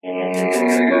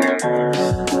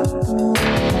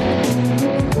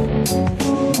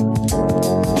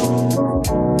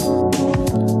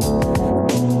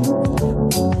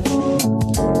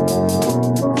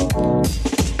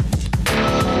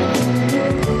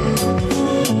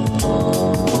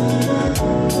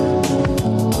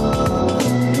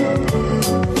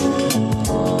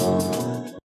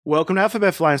Welcome to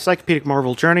Alphabet Fly, Encyclopedic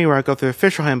Marvel Journey, where I go through the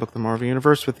official handbook of the Marvel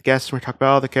Universe with the guests, and we talk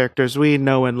about all the characters we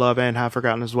know and love and have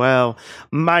forgotten as well.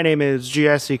 My name is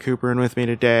Jesse Cooper, and with me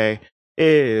today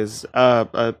is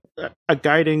a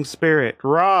guiding spirit,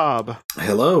 Rob.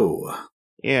 Hello.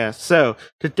 Yeah, so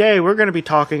today we're going to be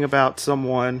talking about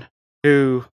someone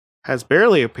who has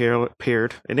barely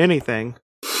appeared in anything.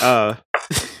 Numinous?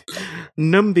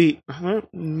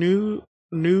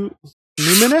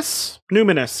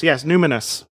 Yes,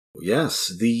 Numinous. Yes,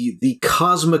 the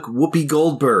cosmic Whoopi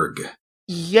Goldberg.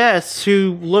 Yes,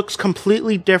 who looks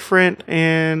completely different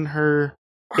in her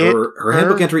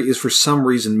handbook entry is for some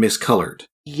reason miscolored.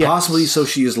 Yes. Possibly so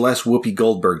she is less Whoopi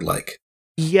Goldberg-like.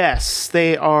 Yes,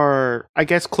 they are, I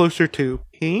guess, closer to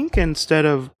pink instead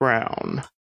of brown.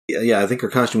 Yeah, I think her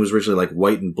costume was originally like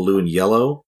white and blue and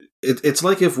yellow. It's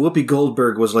like if Whoopi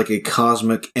Goldberg was like a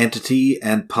cosmic entity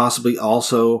and possibly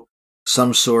also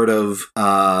some sort of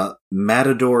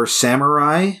matador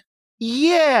samurai.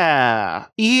 Yeah,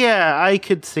 I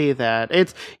could see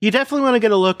that. You definitely want to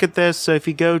get a look at this. So if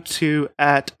you go to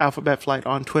 @AlphabetFlight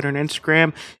on Twitter and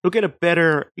Instagram, you'll get a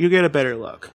better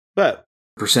look. But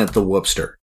Percent the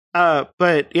whoopster.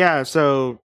 But yeah.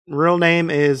 So real name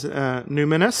is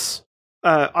Numinous.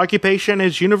 Occupation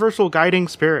is Universal Guiding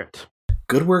Spirit.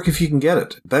 Good work if you can get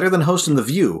it. Better than hosting The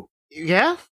View.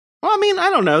 Yeah. Well, I mean, I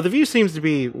don't know. The View seems to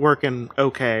be working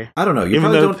okay. I don't know.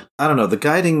 I don't know. The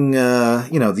guiding, a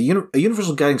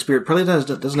universal guiding spirit probably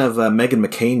doesn't have Meghan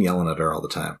McCain yelling at her all the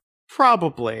time.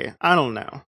 Probably. I don't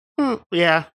know.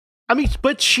 Yeah. I mean,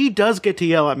 but she does get to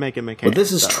yell at Meghan McCain. But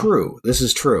this is true. This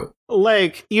is true.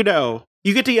 Like, you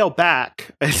get to yell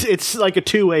back. It's like a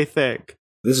two-way thing.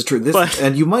 This is true.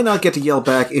 And you might not get to yell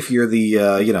back if you're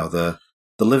the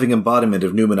living embodiment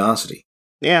of numinosity.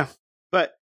 Yeah.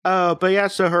 But yeah,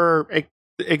 so her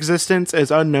existence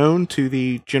is unknown to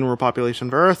the general population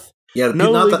of Earth. Yeah,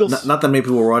 not that many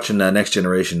people were watching Next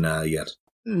Generation yet.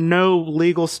 No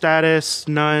legal status,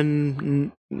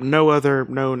 no other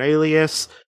known alias.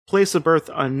 Place of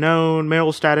birth unknown.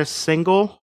 Marital status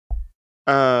single.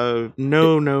 No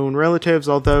known relatives,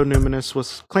 although Numinous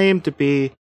was claimed to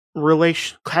be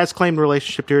has claimed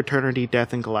relationship to Eternity,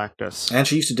 Death, and Galactus. And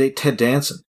she used to date Ted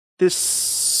Danson.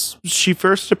 She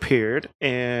first appeared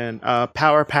in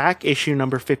Power Pack issue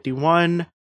number 51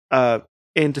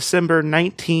 in December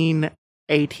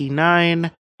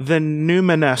 1989. The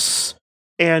Numinous,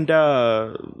 and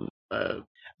I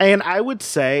would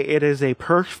say it is a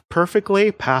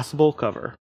perfectly passable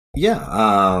cover.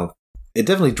 Yeah, it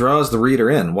definitely draws the reader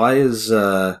in. Why is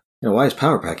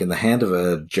Power Pack in the hand of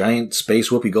a giant space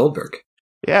Whoopi Goldberg?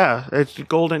 Yeah, it's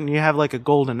golden. You have like a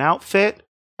golden outfit.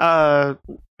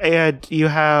 And you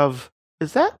have,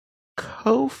 is that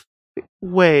Kofi?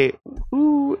 Wait,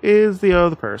 who is the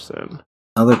other person?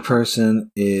 Other person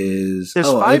is...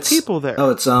 There's 5 people there. Oh,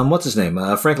 it's, what's his name?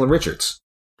 Franklin Richards.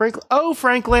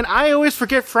 Franklin. I always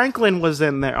forget Franklin was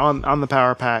in there on the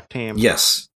Power Pack team.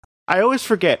 Yes. I always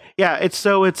forget. Yeah,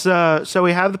 so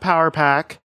we have the Power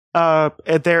Pack.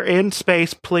 They're in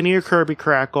space, plenty of Kirby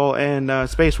Crackle, and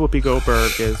Space Whoopi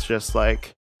Goldberg is just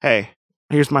like, hey,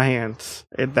 here's my hands.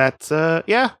 And that's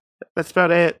that's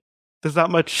about it. There's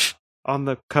not much on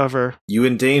the cover. You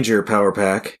in danger, Power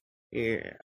Pack.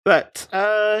 Yeah. But,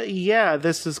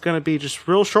 this is going to be just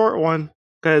real short one.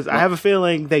 Because I have a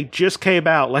feeling they just came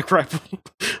out, like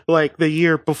the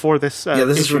year before this.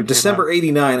 This is from December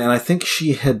 '89, and I think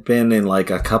she had been in like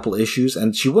a couple issues,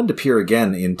 and she wouldn't appear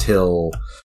again until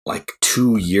like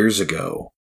 2 years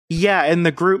ago. Yeah, in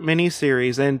the group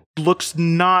miniseries, and looks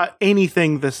not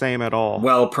anything the same at all.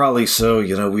 Well, probably so.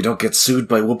 We don't get sued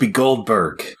by Whoopi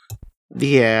Goldberg.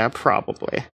 Yeah,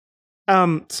 probably.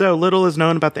 So little is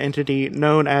known about the entity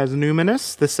known as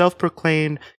Numinous, the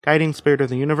self-proclaimed guiding spirit of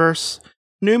the universe.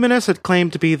 Numinous had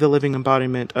claimed to be the living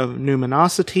embodiment of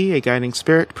numinosity, a guiding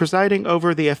spirit presiding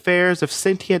over the affairs of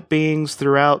sentient beings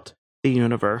throughout the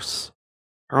universe.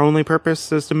 Her only purpose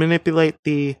is to manipulate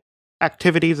the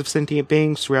activities of sentient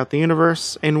beings throughout the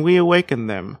universe, and we awaken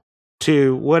them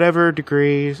to whatever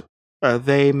degree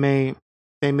they may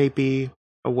be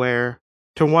aware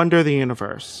to wonder the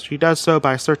universe. She does so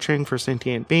by searching for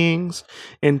sentient beings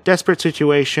in desperate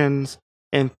situations,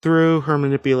 and through her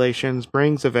manipulations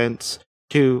brings events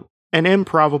to an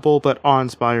improbable but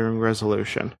awe-inspiring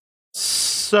resolution.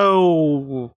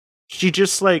 So she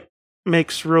just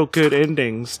makes real good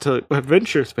endings to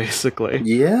adventures, basically.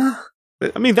 Yeah.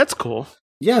 I mean, that's cool.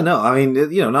 Yeah, no, I mean,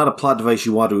 not a plot device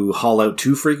you want to haul out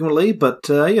too frequently, but,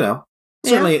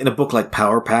 certainly in a book like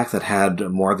Power Pack that had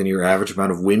more than your average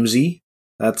amount of whimsy,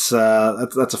 that's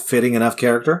a fitting enough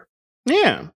character.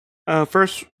 Yeah.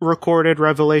 First recorded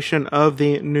revelation of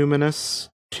the Numinous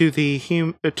to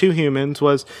to humans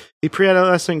was the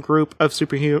pre-adolescent group of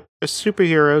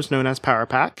superheroes known as Power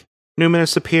Pack.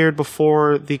 Numinous appeared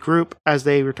before the group as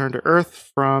they returned to Earth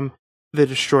from the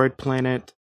destroyed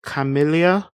planet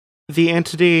Camellia. The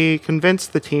entity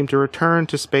convinced the team to return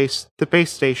to the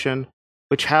base station,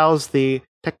 which housed the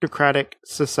Technocratic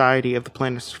Society of the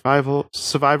Planet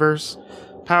Survivors.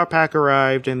 Power Pack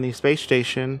arrived in the space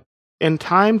station in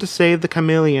time to save the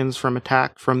chameleons from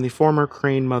attack from the former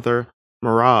Queen Mother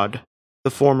Marad,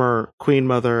 the former Queen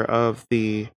Mother of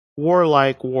the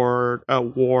warlike war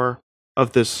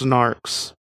of the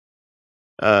Snarks.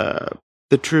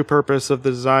 The true purpose of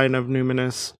the design of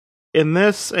Numinous in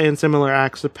this and similar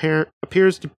acts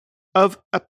appears to of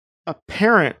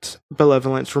apparent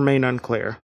benevolence remain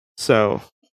unclear. So,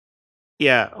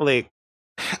 yeah, like,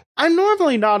 I'm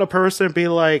normally not a person to be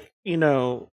like,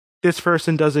 this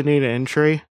person doesn't need an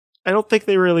entry. I don't think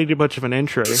they really do much of an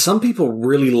entry. Some people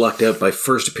really lucked out by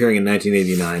first appearing in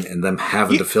 1989 and them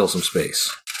having to fill some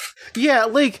space. Yeah,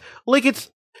 like it's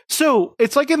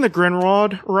like in the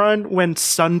Grinwald run when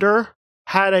Sunder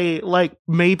had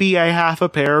maybe a half a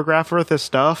paragraph worth of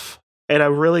stuff and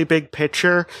a really big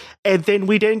picture, and then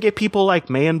we didn't get people like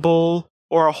Manbull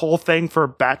or a whole thing for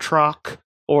Batroc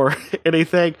or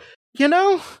anything.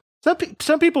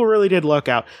 Some people really did luck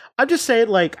out. I'm just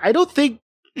saying, I don't think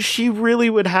she really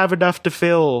would have enough to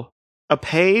fill a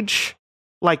page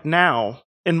now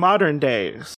in modern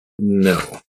days. No.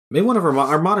 Maybe one of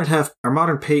our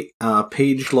modern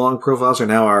page long profiles are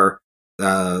now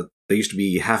they used to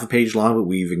be half a page long, but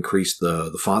we've increased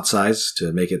the font size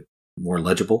to make it more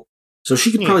legible. So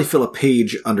she could probably fill a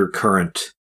page under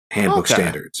current handbook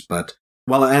standards, but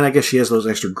and I guess she has those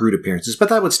extra Groot appearances, but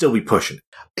that would still be pushing it.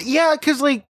 Yeah, because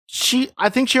I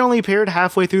think she only appeared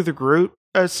halfway through the Groot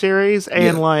series,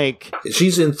 and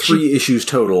she's in 3 issues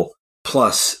total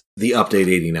plus the update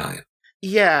 89.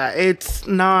 Yeah, it's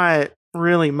not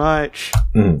really much.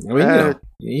 I mean,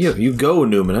 you go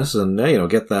Numinous and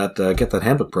get that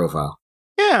handbook profile.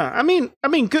 Yeah, I mean,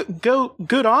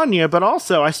 good on you, but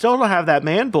also I still don't have that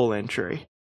Manbull entry.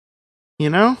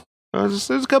 There's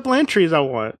a couple entries I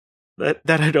want that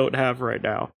I don't have right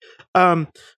now. But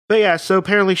yeah, so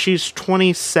apparently she's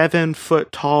 27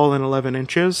 foot tall and 11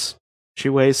 inches. She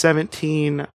weighs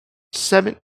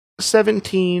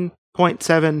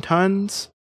 17.7 tons.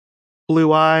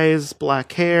 Blue eyes,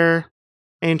 black hair,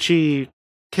 and she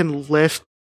can lift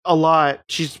a lot.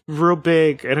 She's real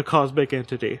big and a cosmic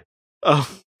entity.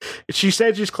 She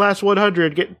said she's class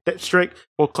 100, get that strength.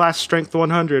 Well, class strength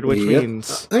 100, which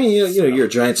means you're a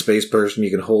giant space person.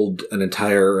 You can hold an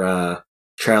entire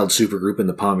child supergroup in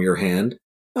the palm of your hand.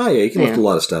 Oh yeah, you can lift a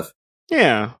lot of stuff.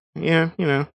 Yeah.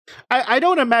 I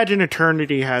don't imagine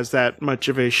Eternity has that much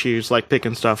of issues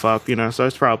picking stuff up. So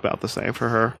it's probably about the same for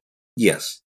her.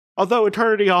 Yes. Although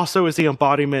Eternity also is the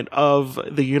embodiment of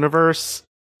the universe,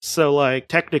 so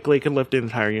technically can lift the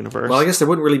entire universe. Well, I guess there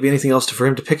wouldn't really be anything else for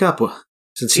him to pick up,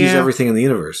 since he's everything in the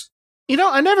universe.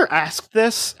 I never asked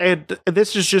this, and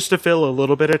this is just to fill a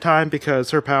little bit of time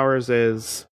because her powers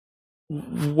is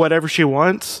whatever she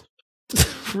wants.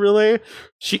 Really,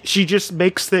 she just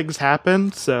makes things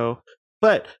happen. So,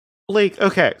 but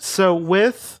okay, so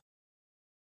with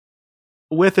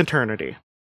Eternity.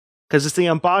 Because it's the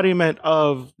embodiment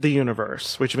of the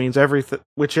universe, which means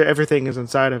everything is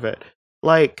inside of it.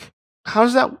 How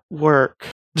does that work?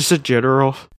 Just a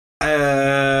general.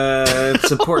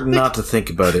 It's important not to think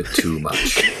about it too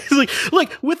much.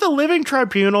 With the Living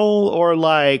Tribunal, or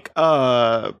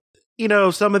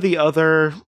some of the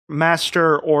other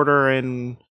Master, Order,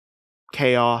 and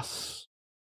Chaos,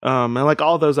 and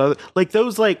all those other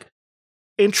those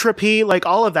entropy,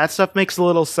 all of that stuff makes a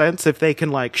little sense if they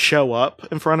can show up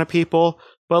in front of people,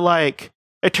 but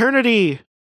Eternity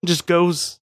just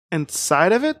goes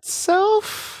inside of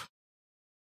itself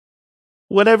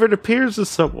whenever it appears to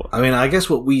someone. I mean, I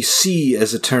guess what we see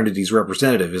as Eternity's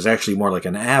representative is actually more like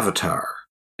an avatar,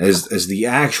 as the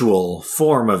actual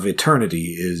form of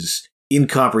Eternity is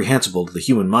incomprehensible to the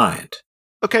human mind.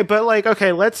 Okay, but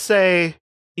let's say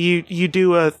you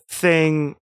do a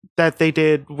thing that they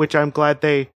did, which I'm glad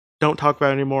they don't talk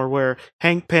about anymore, where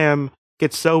Hank Pym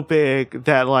gets so big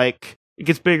that it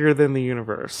gets bigger than the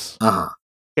universe. Uh-huh.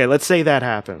 Okay, let's say that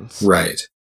happens. Right.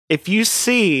 If you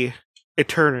see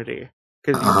Eternity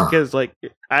because like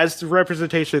as the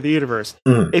representation of the universe,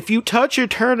 Mm. if you touch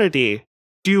eternity,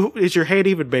 is your hand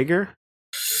even bigger?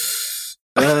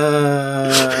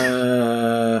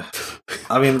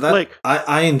 I mean, that Like-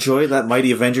 I enjoy that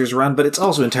Mighty Avengers run, but it's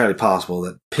also entirely possible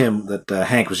that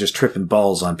Hank was just tripping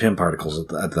balls on Pym particles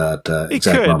at that It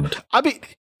exact could. moment.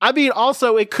 I mean,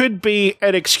 also it could be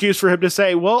an excuse for him to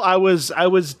say, "Well, I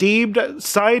was deemed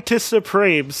scientist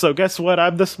supreme, so guess what?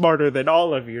 I'm the smarter than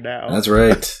all of you now." That's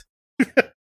right.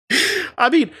 I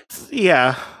mean,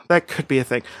 yeah, that could be a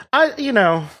thing.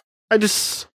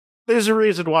 There's a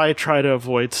reason why I try to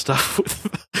avoid stuff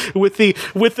with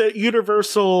the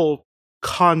universal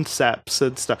concepts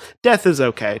and stuff. Death is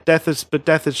okay. Death is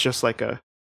just like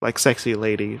sexy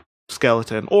lady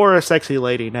skeleton or a sexy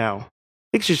lady now.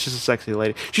 I think she's just a sexy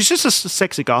lady. She's just a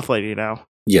sexy goth lady now.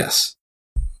 Yes.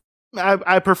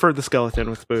 I prefer the skeleton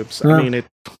with boobs. Yeah. I mean,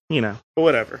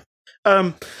 whatever.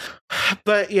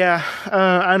 But yeah,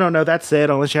 I don't know. That's it.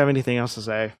 Unless you have anything else to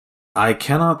say. I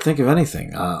cannot think of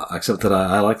anything except that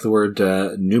I like the word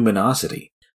numinosity.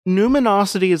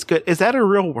 Numinosity is good. Is that a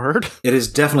real word? It is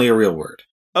definitely a real word.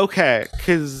 Okay,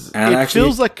 because And it actually,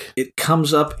 feels like It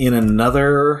comes up in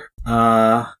another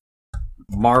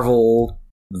Marvel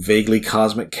vaguely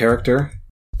cosmic character.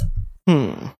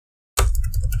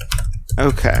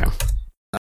 Okay.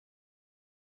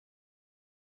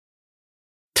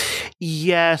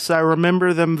 Yes, I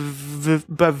remember them,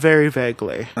 but very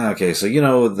vaguely. Okay, so you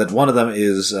know that one of them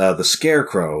is the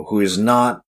Scarecrow, who is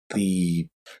not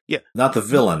not the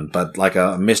villain, but like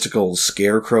a mystical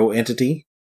scarecrow entity.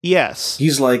 Yes.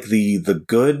 He's like the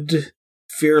good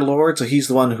fear lord, so he's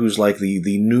the one who's like the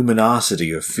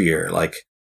numinosity of fear, like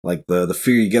the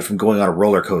fear you get from going on a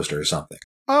roller coaster or something.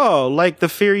 Oh, like the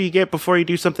fear you get before you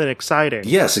do something exciting.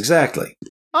 Yes, exactly.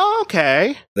 Oh,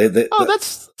 okay.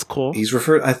 That's cool. He's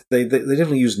referred. They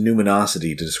definitely use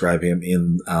numinosity to describe him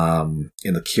in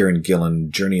the Kieran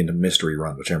Gillen Journey into Mystery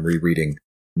run, which I'm rereading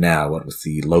now. What with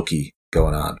the Loki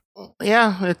going on?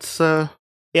 Yeah, it's.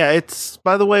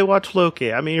 By the way, watch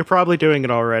Loki. I mean, you're probably doing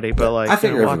it already, but like, I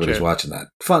figure watch everybody's it. watching that.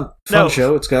 Fun No.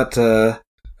 show. It's got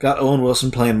Owen Wilson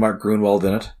playing Mark Grunwald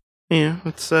in it. Yeah,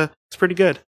 it's pretty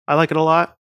good. I like it a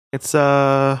lot.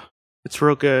 It's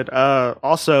real good.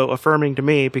 Also affirming to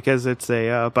me because it's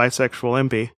a bisexual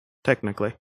MB,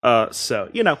 technically. So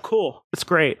cool. It's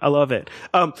great. I love it.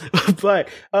 But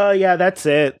yeah, that's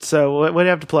it. So what do you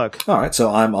have to plug? All right,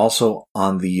 so I'm also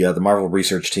on the Marvel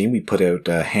research team. We put out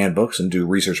handbooks and do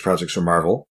research projects for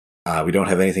Marvel. We don't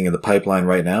have anything in the pipeline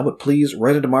right now, but please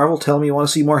write into Marvel. Tell me you want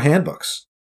to see more handbooks,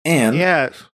 and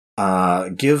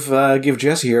give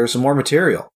Jesse here some more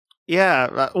material.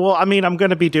 Yeah. Well, I mean, I'm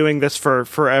going to be doing this for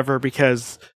forever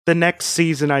because the next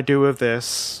season I do of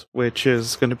this, which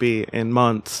is going to be in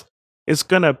months, is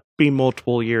going to be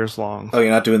multiple years long. Oh,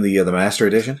 you're not doing the Master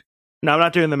Edition? No, I'm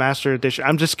not doing the Master Edition.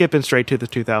 I'm just skipping straight to the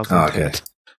 2010 Okay.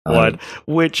 one,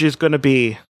 which is going to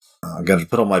be. I'm going to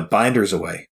put all my binders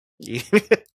away.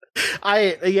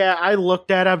 I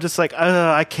looked at it. I'm just like,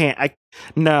 I can't.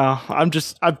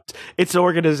 It's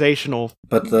organizational.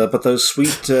 But those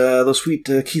sweet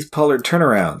Keith Pollard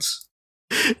turnarounds.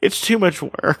 It's too much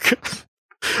work.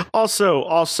 Also,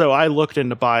 I looked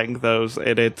into buying those,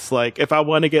 and it's like, if I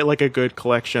want to get like a good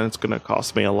collection, it's going to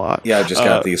cost me a lot. Yeah, I just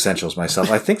got the essentials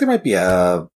myself. I think there might be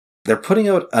they're putting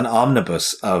out an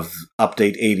omnibus of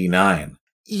Update 89.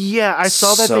 Yeah, I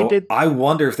saw that they did. I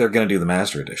wonder if they're going to do the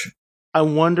Master Edition. I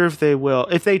wonder if they will.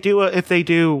 If they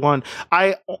do one,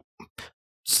 I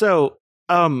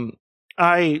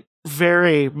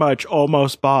very much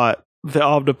almost bought the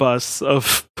omnibus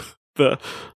of the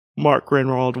Mark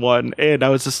Grunwald one, and I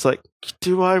was just like,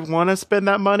 do I want to spend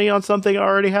that money on something I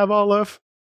already have all of?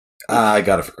 I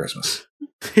got it for Christmas.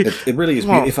 It really is.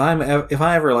 Well, if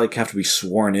I ever like have to be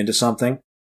sworn into something,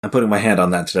 I'm putting my hand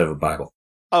on that instead of a Bible.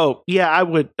 Oh yeah, I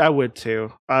would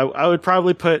too. I would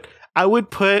probably put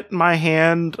my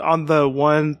hand on the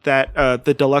one that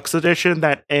the deluxe edition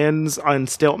that ends on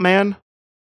Stiltman.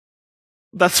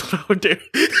 That's what I would do.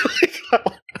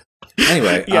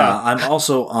 Anyway, Yeah. I'm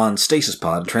also on Stasis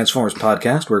Pod, Transformers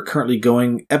podcast. We're currently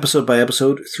going episode by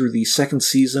episode through the second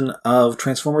season of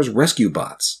Transformers Rescue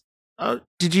Bots.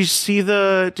 Did you see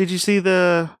that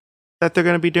they're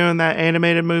going to be doing that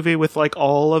animated movie with like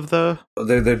all of the?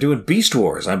 They're doing Beast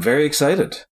Wars. I'm very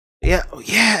excited.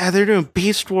 Yeah, they're doing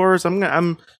Beast Wars.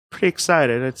 I'm pretty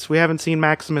excited. We haven't seen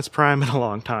Maximus Prime in a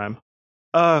long time.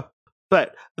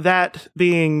 But that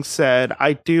being said,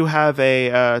 I do have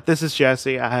this is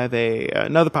Jesse. I have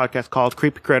another podcast called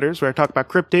Creepy Critters where I talk about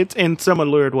cryptids in somewhat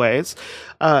lurid ways.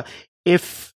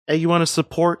 If you want to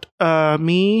support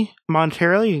me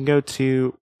monetarily, you can go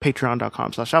to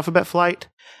patreon.com/alphabetflight.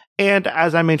 And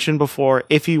as I mentioned before,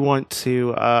 if you want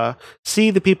to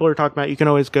see the people we're talking about, you can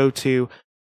always go to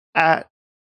at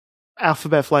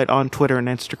Alphabet Flight on Twitter and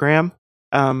Instagram.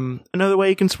 Another way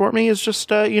you can support me is just,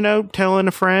 telling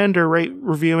a friend or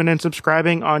reviewing and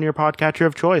subscribing on your podcatcher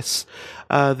of choice.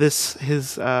 Also,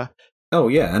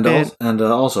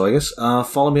 I guess,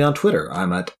 follow me on Twitter.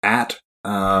 I'm at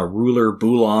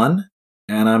RulerBulon,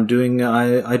 and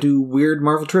I do weird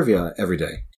Marvel trivia every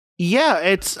day.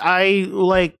 Yeah, I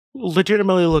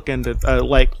legitimately look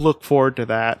forward to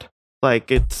that.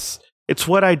 Like, it's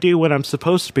what I do when I'm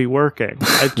supposed to be working.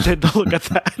 I tend to look at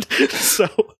that. So,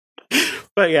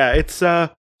 but yeah, it's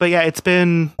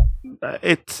been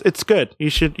good. You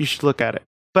should look at it.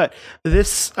 But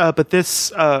that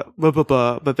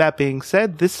being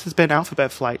said, this has been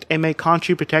Alphabet Flight, and may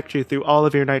Khonshu protect you through all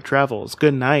of your night travels.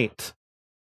 Good night.